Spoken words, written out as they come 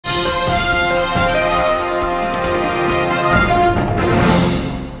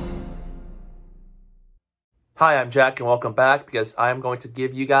Hi, I'm Jack and welcome back because I'm going to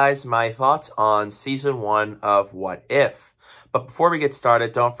give you guys my thoughts on Season 1 of What If. But before we get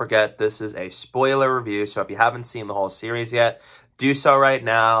started, don't forget this is a spoiler review, so if you haven't seen the whole series yet, do so right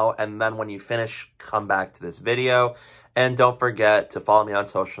now, and then when you finish, come back to this video. And don't forget to follow me on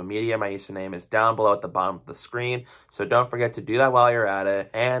social media. My username is down below at the bottom of the screen, so don't forget to do that while you're at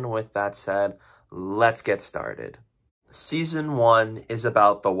it. And with that said, let's get started. Season 1 is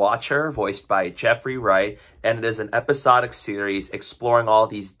about the Watcher, voiced by Jeffrey Wright, and it is an episodic series exploring all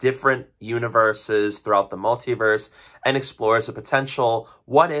these different universes throughout the multiverse and explores a potential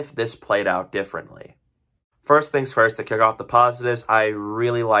what if this played out differently. First things first, to kick off the positives, I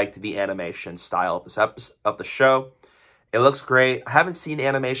really liked the animation style of this of the show. It looks great. I haven't seen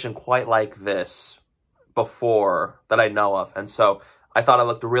animation quite like this before that I know of, and so I thought it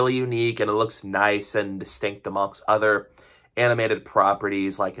looked really unique, and it looks nice and distinct amongst other animated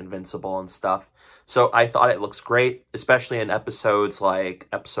properties like Invincible and stuff. So I thought it looks great, especially in episodes like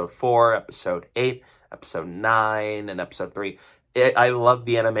Episode 4, Episode 8, Episode 9, and Episode 3. I love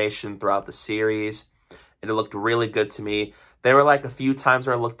the animation throughout the series, and it looked really good to me. There were like a few times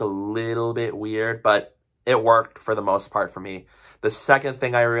where it looked a little bit weird, but it worked for the most part for me. The second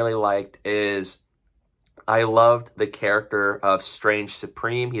thing I really liked is I loved the character of Strange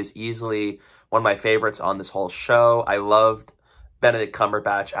Supreme. He is easily one of my favorites on this whole show. I loved Benedict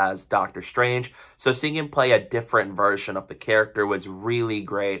Cumberbatch as Doctor Strange. So seeing him play a different version of the character was really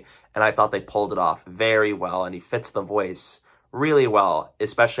great. And I thought they pulled it off very well. And he fits the voice really well,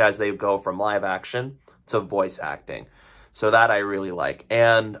 especially as they go from live action to voice acting. So that I really like.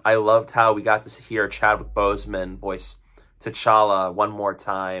 And I loved how we got to hear Chadwick Boseman voice T'Challa one more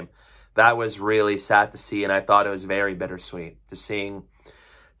time. That was really sad to see, and I thought it was very bittersweet to seeing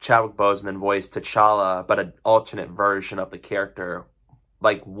Chadwick Boseman voice T'Challa, but an alternate version of the character,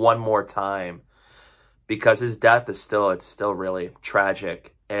 like one more time, because his death is still really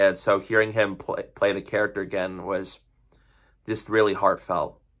tragic, and so hearing him play the character again was just really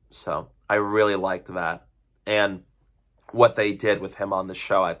heartfelt. So I really liked that, and what they did with him on the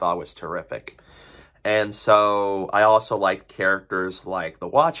show I thought was terrific. And so I also liked characters like the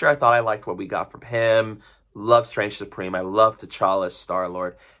Watcher. I thought I liked what we got from him. Love Strange Supreme. I love T'Challa's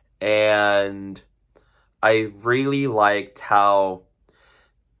Star-Lord. And I really liked how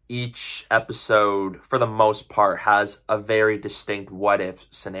each episode, for the most part, has a very distinct what-if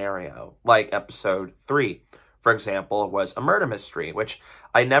scenario. Like Episode 3, for example, was a murder mystery, which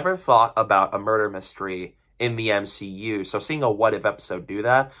I never thought about a murder mystery in the MCU. So seeing a what if episode do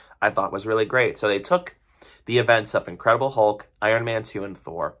that, I thought was really great. So they took the events of Incredible Hulk, Iron Man 2, and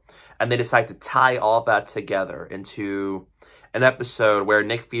Thor, and they decided to tie all that together into an episode where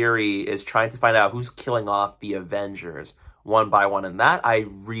Nick Fury is trying to find out who's killing off the Avengers one by one. And that I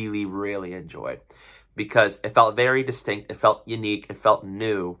really, really enjoyed because it felt very distinct. It felt unique. It felt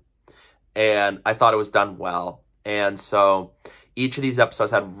new. And I thought it was done well. And so each of these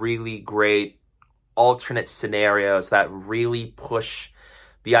episodes had really great alternate scenarios that really push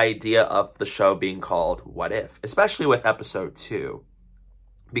the idea of the show being called What If, especially with Episode 2,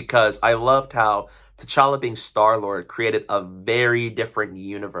 because I loved how T'Challa being Star-Lord created a very different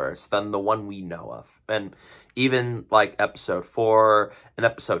universe than the one we know of. And even like Episode 4 and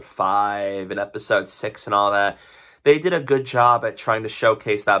Episode 5 and Episode 6 and all that, they did a good job at trying to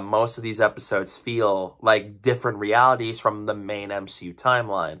showcase that most of these episodes feel like different realities from the main MCU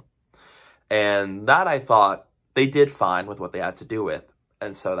timeline. And that I thought they did fine with what they had to do with.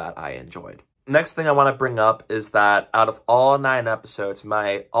 And so that I enjoyed. Next thing I want to bring up is that out of all 9 episodes,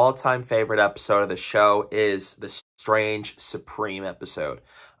 my all-time favorite episode of the show is the Strange Supreme episode.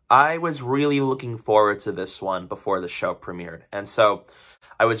 I was really looking forward to this one before the show premiered. And so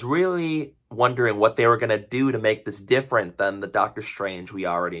I was really wondering what they were going to do to make this different than the Doctor Strange we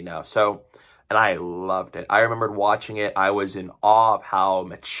already know. And I loved it. I remembered watching it. I was in awe of how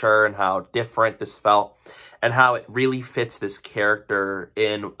mature and how different this felt and how it really fits this character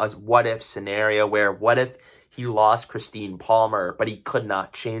in a what-if scenario where what if he lost Christine Palmer, but he could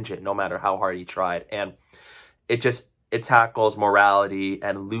not change it no matter how hard he tried. And it tackles morality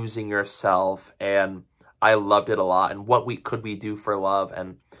and losing yourself, and I loved it a lot. And what could we do for love?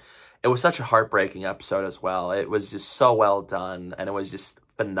 And it was such a heartbreaking episode as well. It was just so well done, and it was just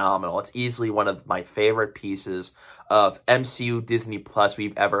phenomenal. It's easily one of my favorite pieces of MCU Disney Plus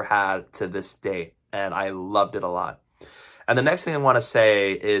we've ever had to this date, and I loved it a lot. And the next thing I want to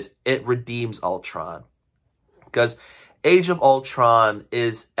say is it redeems Ultron, because Age of Ultron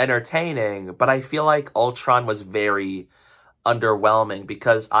is entertaining, but I feel like Ultron was very underwhelming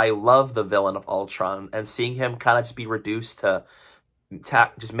because I love the villain of Ultron, and seeing him kind of just be reduced to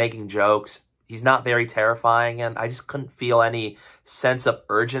just making jokes, he's not very terrifying, and I just couldn't feel any sense of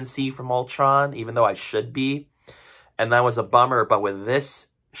urgency from Ultron, even though I should be. And that was a bummer, but with this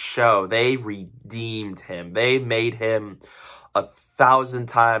show, they redeemed him. They made him 1,000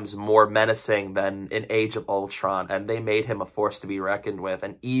 times more menacing than in Age of Ultron, and they made him a force to be reckoned with,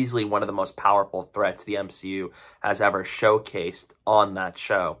 and easily one of the most powerful threats the MCU has ever showcased on that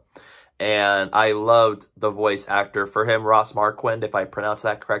show. And I loved the voice actor for him, Ross Marquand, if I pronounce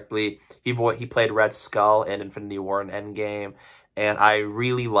that correctly. He played Red Skull in Infinity War and Endgame, and I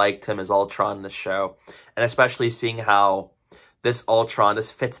really liked him as Ultron in the show. And especially seeing how this Ultron, this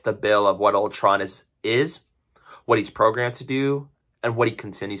fits the bill of what Ultron is, what he's programmed to do, and what he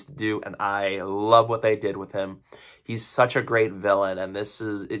continues to do. And I love what they did with him. He's such a great villain, and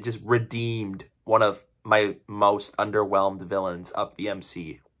it just redeemed one of my most underwhelmed villains of the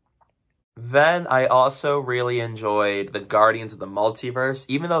MCU. Then I also really enjoyed the Guardians of the Multiverse.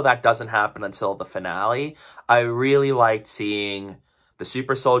 Even though that doesn't happen until the finale, I really liked seeing the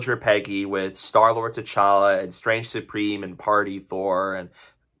Super Soldier Peggy with Star-Lord T'Challa and Strange Supreme and Party Thor and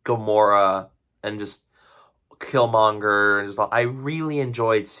Gamora and just Killmonger. And just, I really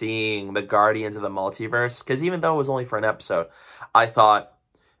enjoyed seeing the Guardians of the Multiverse, because even though it was only for an episode, I thought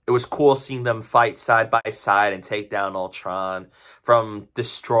it was cool seeing them fight side by side and take down Ultron from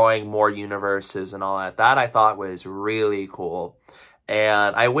destroying more universes and all that. That I thought was really cool.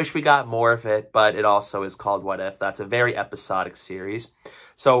 And I wish we got more of it, but it also is called What If. That's a very episodic series.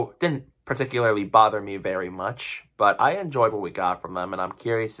 So it didn't particularly bother me very much, but I enjoyed what we got from them, and I'm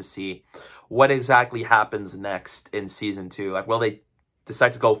curious to see what exactly happens next in season 2. Like, will they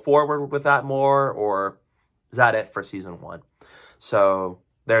decide to go forward with that more, or is that it for season 1? So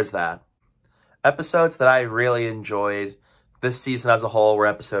there's that. Episodes that I really enjoyed this season as a whole were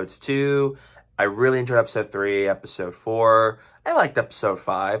episodes 2. I really enjoyed episode 3, episode 4. I liked episode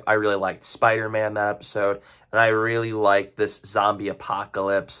 5. I really liked Spider-Man that episode. And I really liked this zombie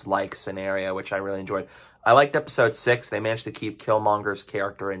apocalypse-like scenario, which I really enjoyed. I liked episode 6. They managed to keep Killmonger's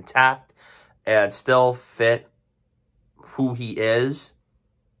character intact and still fit who he is,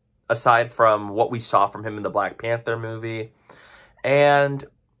 aside from what we saw from him in the Black Panther movie. And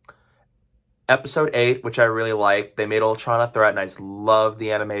episode 8, which I really liked, they made Ultron a threat, and I just loved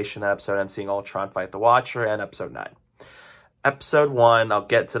the animation of that episode and seeing Ultron fight the Watcher. And episode 9. Episode 1, I'll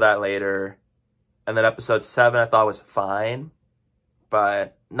get to that later. And then episode 7 I thought was fine,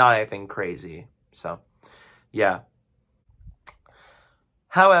 but not anything crazy. So, yeah.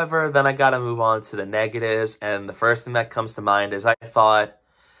 However, then I gotta move on to the negatives, and the first thing that comes to mind is I thought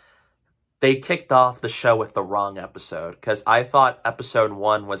they kicked off the show with the wrong episode, because I thought episode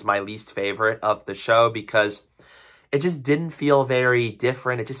 1 was my least favorite of the show because it just didn't feel very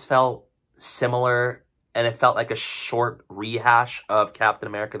different. It just felt similar, and it felt like a short rehash of Captain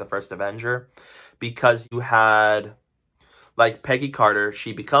America: The First Avenger, because you had, like, Peggy Carter,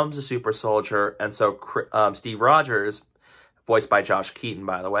 she becomes a super soldier, and so Steve Rogers, voiced by Josh Keaton,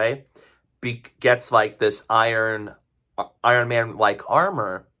 by the way, gets, like, this Iron Man-like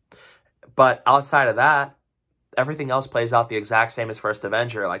armor. But outside of that, everything else plays out the exact same as First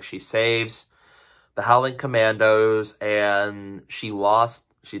Avenger. Like, she saves the Howling Commandos, and she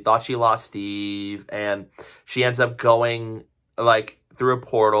thought she lost Steve, and she ends up going, like, through a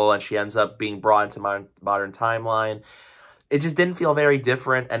portal, and she ends up being brought into modern timeline. It just didn't feel very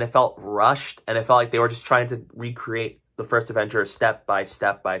different, and it felt rushed, and it felt like they were just trying to recreate the First Avenger step by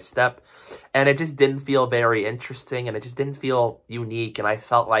step by step, and it just didn't feel very interesting, and it just didn't feel unique, and I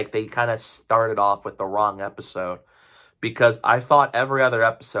felt like they kind of started off with the wrong episode, because I thought every other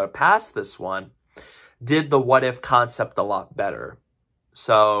episode past this one did the what if concept a lot better.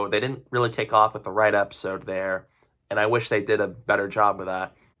 So they didn't really kick off with the right episode there, and I wish they did a better job with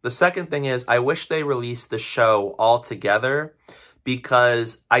that. The second thing is, I wish they released the show all together,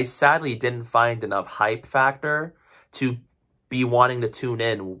 because I sadly didn't find enough hype factor to be wanting to tune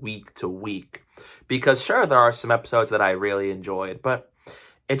in week to week. Because sure, there are some episodes that I really enjoyed, but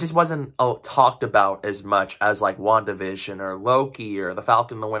it just wasn't talked about as much as, like, WandaVision or Loki or The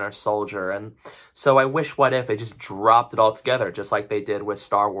Falcon and the Winter Soldier. And so I wish What If they just dropped it all together, just like they did with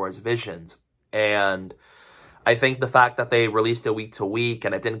Star Wars Visions. And I think the fact that they released it week to week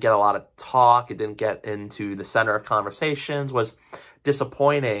and it didn't get a lot of talk, it didn't get into the center of conversations, was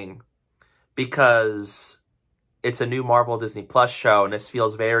disappointing, because it's a new Marvel Disney Plus show, and this is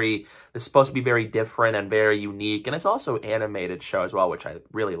supposed to be very different and very unique, and it's also an animated show as well, which I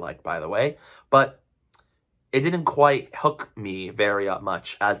really like, by the way, but it didn't quite hook me very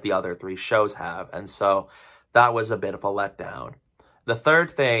much as the other 3 shows have, and so that was a bit of a letdown. The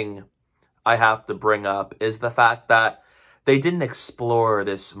third thing I have to bring up is the fact that they didn't explore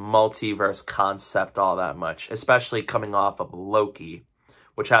this multiverse concept all that much, especially coming off of Loki,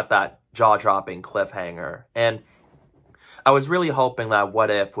 which had that jaw-dropping cliffhanger. And I was really hoping that What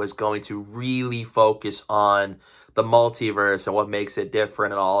If was going to really focus on the multiverse and what makes it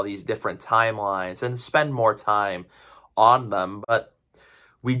different and all these different timelines and spend more time on them. But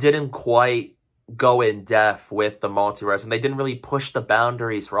we didn't quite go in depth with the multiverse, and they didn't really push the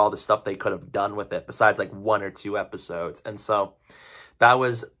boundaries for all the stuff they could have done with it besides like 1 or 2 episodes. And so that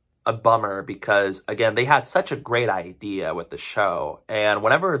was a bummer because, again, they had such a great idea with the show, and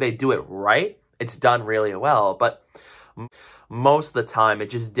whenever they do it right, it's done really well. But most of the time, it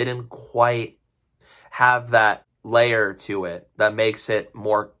just didn't quite have that layer to it that makes it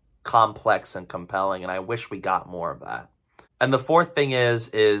more complex and compelling, and I wish we got more of that. And the fourth thing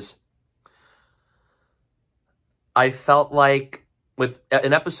is I felt like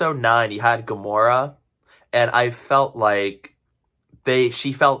in episode 9, you had Gamora, and I felt like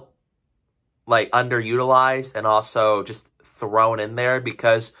she felt like underutilized and also just thrown in there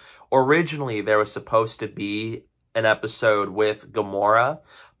because originally there was supposed to be an episode with Gamora,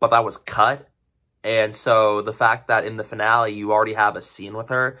 but that was cut. And so the fact that in the finale you already have a scene with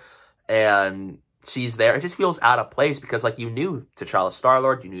her and she's there, it just feels out of place because, like, you knew T'Challa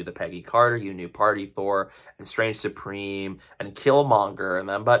Star-Lord, you knew the Peggy Carter, you knew Party Thor and Strange Supreme and Killmonger and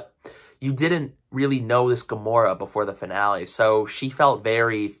them, but you didn't really know this Gamora before the finale. So she felt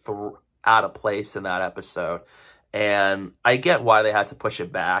very out of place in that episode. And I get why they had to push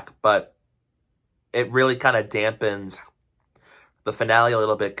it back, but it really kind of dampens the finale a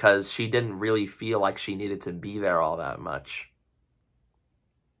little bit because she didn't really feel like she needed to be there all that much.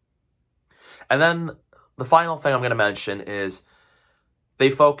 And then the final thing I'm going to mention is they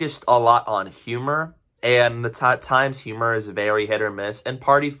focused a lot on humor, and the times humor is very hit or miss. And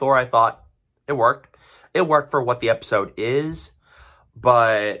Party Thor, I thought it worked. It worked for what the episode is,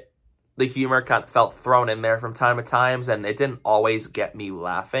 but the humor kind of felt thrown in there from time to time, and it didn't always get me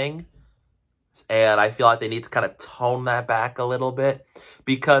laughing. And I feel like they need to kind of tone that back a little bit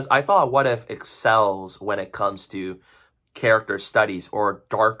because I thought What If excels when it comes to character studies or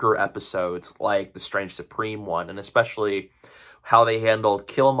darker episodes like the Strange Supreme one, and especially how they handled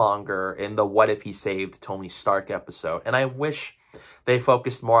Killmonger in the What If He Saved Tony Stark episode. And I wish they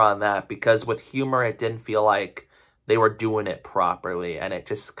focused more on that because with humor, it didn't feel like they were doing it properly, and it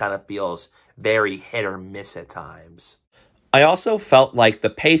just kind of feels very hit or miss at times. I also felt like the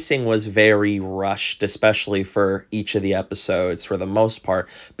pacing was very rushed, especially for each of the episodes for the most part,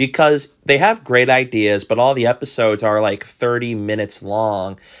 because they have great ideas, but all the episodes are like 30 minutes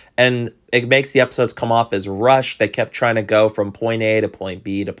long, and it makes the episodes come off as rushed. They kept trying to go from point A to point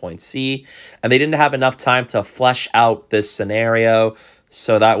B to point C, and they didn't have enough time to flesh out this scenario,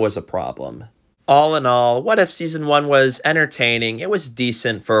 so that was a problem. All in all, What If Season 1 was entertaining. It was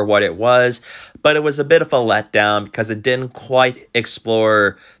decent for what it was, but it was a bit of a letdown because it didn't quite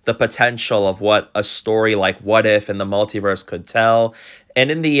explore the potential of what a story like What If and the multiverse could tell. And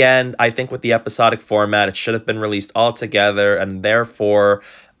in the end, I think with the episodic format, it should have been released all together, and therefore,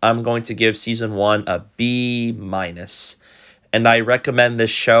 I'm going to give Season 1 a B-. And I recommend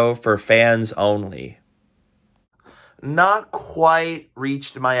this show for fans only. Not quite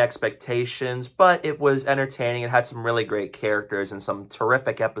reached my expectations, but it was entertaining. It had some really great characters and some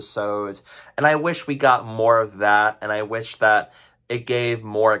terrific episodes, and I wish we got more of that, and I wish that it gave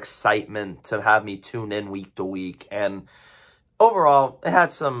more excitement to have me tune in week to week. And overall, it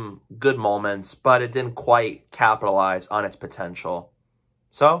had some good moments, but it didn't quite capitalize on its potential.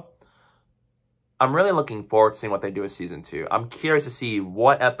 So I'm really looking forward to seeing what they do with Season 2. I'm curious to see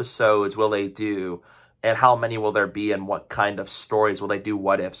what episodes will they do and how many will there be and what kind of stories will they do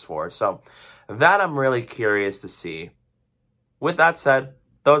what ifs for. So that I'm really curious to see. With that said,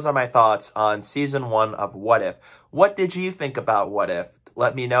 those are my thoughts on Season 1 of What If. What did you think about What If?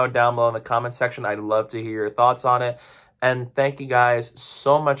 Let me know down below in the comment section. I'd love to hear your thoughts on it. And thank you guys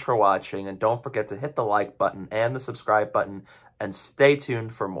so much for watching. And don't forget to hit the like button and the subscribe button. And stay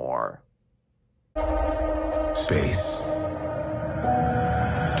tuned for more. Space.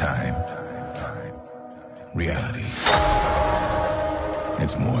 Time. Reality.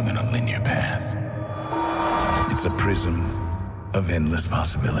 It's more than a linear path. It's a prism of endless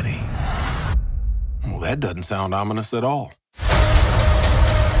possibility. Well, that doesn't sound ominous at all.